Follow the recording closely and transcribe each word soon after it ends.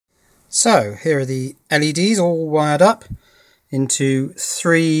So here are the LEDs all wired up into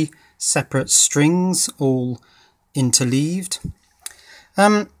 3 separate strings, all interleaved.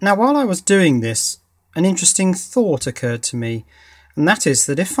 Now while I was doing this, an interesting thought occurred to me, and that is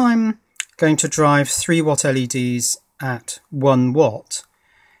that if I'm going to drive 3-watt LEDs at 1 watt,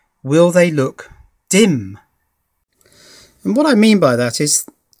 will they look dim? And what I mean by that is,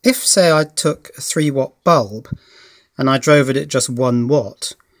 if say I took a 3-watt bulb and I drove it at just 1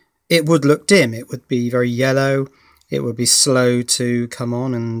 watt, it would look dim. It would be very yellow, it would be slow to come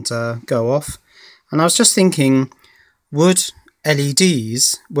on and go off. And I was just thinking, would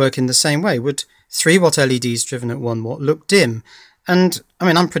LEDs work in the same way? Would 3-watt LEDs driven at 1 watt look dim? And I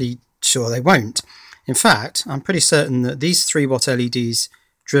mean, I'm pretty sure they won't. In fact, I'm pretty certain that these 3-watt LEDs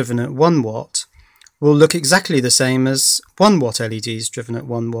driven at 1 watt will look exactly the same as 1-watt LEDs driven at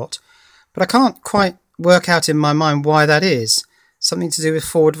 1 watt. But I can't quite work out in my mind why that is. Something to do with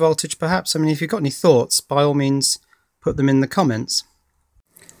forward voltage, perhaps? I mean, if you've got any thoughts, by all means, put them in the comments.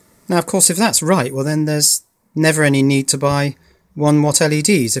 Now, of course, if that's right, well, then there's never any need to buy 1-watt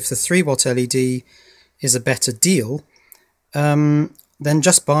LEDs. If the 3-watt LED is a better deal, then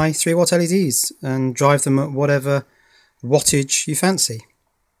just buy 3-watt LEDs and drive them at whatever wattage you fancy.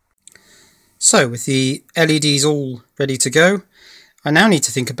 So, with the LEDs all ready to go, I now need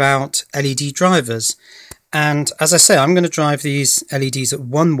to think about LED drivers. And as I say, I'm going to drive these LEDs at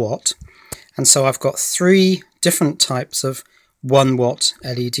 1 watt, and so I've got 3 different types of 1-watt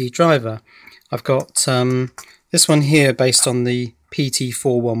LED driver. I've got this one here based on the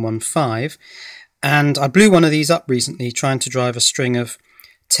PT4115, and I blew one of these up recently trying to drive a string of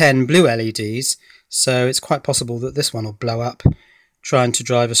 10 blue LEDs, so it's quite possible that this one will blow up trying to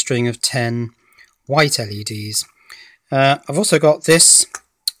drive a string of 10 white LEDs. I've also got this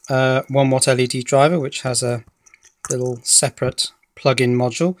 1-watt LED driver, which has a little separate plug-in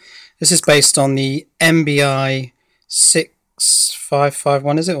module. This is based on the MBI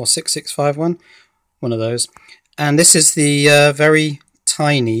 6551, is it, or 6651? One of those. And this is the very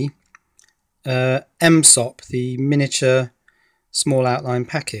tiny MSOP, the miniature small outline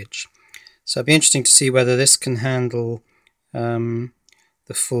package. So it'll be interesting to see whether this can handle the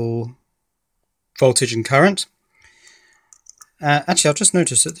full voltage and current. Actually, I've just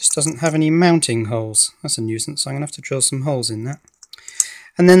noticed that this doesn't have any mounting holes. That's a nuisance, so I'm going to have to drill some holes in that.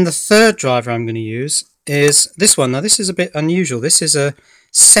 And then the third driver I'm going to use is this one. Now, this is a bit unusual. This is a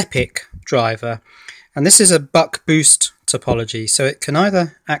Sepik driver, and this is a buck boost topology. So it can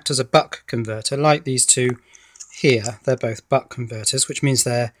either act as a buck converter, like these two here. They're both buck converters, which means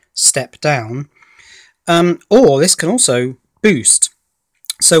they're step down. Or this can also boost.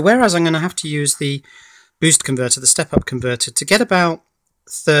 So whereas I'm going to have to use the boost converter, the step-up converter, to get about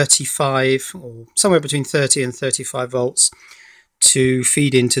 35 or somewhere between 30 and 35 volts to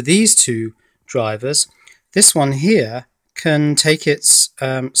feed into these two drivers, this one here can take its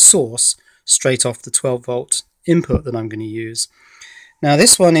source straight off the 12-volt input that I'm going to use. Now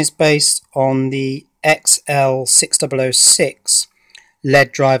this one is based on the XL6006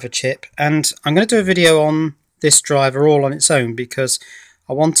 LED driver chip, and I'm going to do a video on this driver all on its own because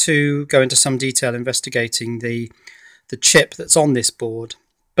I want to go into some detail investigating the chip that's on this board.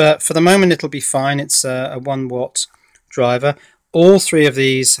 But for the moment it'll be fine. It's a 1-watt driver. All 3 of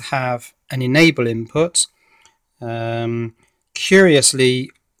these have an enable input.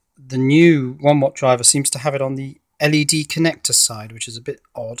 Curiously, the new 1-watt driver seems to have it on the LED connector side, which is a bit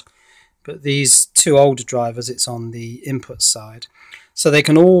odd. But these 2 older drivers, it's on the input side. So they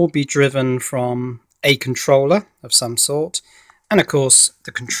can all be driven from a controller of some sort. And of course,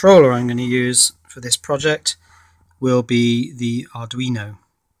 the controller I'm going to use for this project will be the Arduino.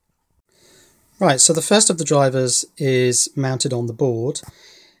 Right, so the first of the drivers is mounted on the board,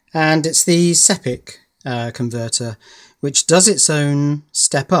 and it's the Sepik converter, which does its own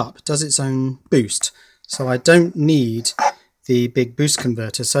step up, does its own boost. So I don't need the big boost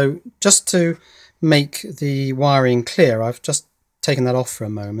converter. So just to make the wiring clear, I've just taken that off for a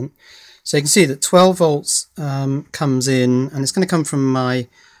moment. So you can see that 12 volts comes in, and it's going to come from my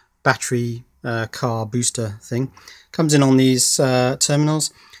battery car booster thing. Comes in on these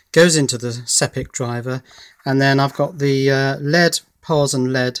terminals, goes into the Sepik driver, and then I've got the LED POS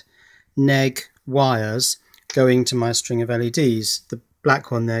and LED neg wires going to my string of LEDs. The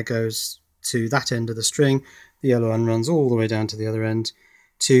black one there goes to that end of the string, the yellow one runs all the way down to the other end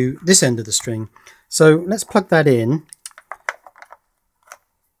to this end of the string. So let's plug that in.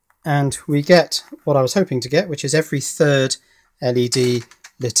 And we get what I was hoping to get, which is every 3rd LED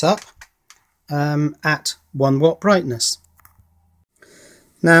lit up at 1 watt brightness.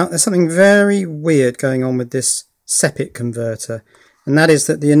 Now, there's something very weird going on with this Sepik converter. and that is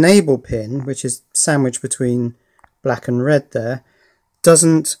that the enable pin, which is sandwiched between black and red there,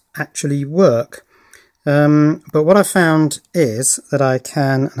 doesn't actually work. But what I found is that I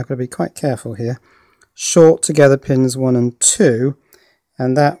can, and I've got to be quite careful here, short together pins 1 and 2,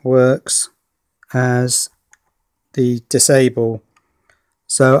 and that works as the disable.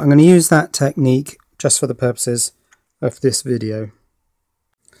 So I'm going to use that technique just for the purposes of this video.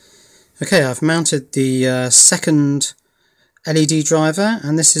 Okay, I've mounted the second LED driver,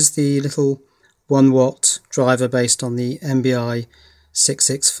 and this is the little 1 watt driver based on the MBI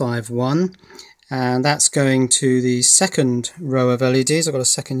 6651, and that's going to the second row of LEDs. I've got a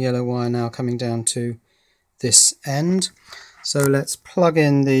second yellow wire now coming down to this end. So let's plug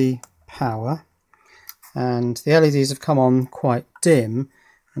in the power, and the LEDs have come on quite dim,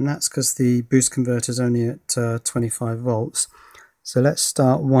 and that's because the boost converter is only at 25 volts. So let's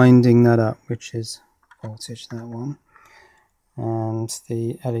start winding that up, which is voltage, that one. And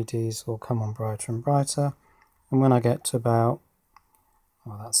the LEDs will come on brighter and brighter. And when I get to about,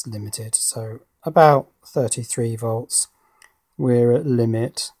 well, that's limited, so about 33 volts, we're at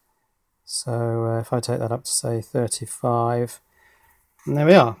limit. So if I take that up to say 35, and there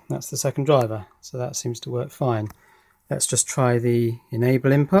we are, that's the second driver. So that seems to work fine. Let's just try the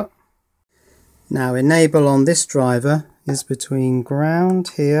enable input. Now enable on this driver is between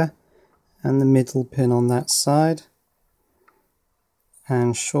ground here and the middle pin on that side,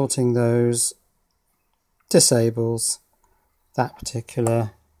 and shorting those disables that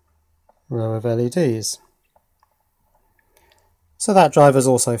particular row of LEDs. So that driver is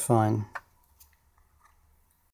also fine.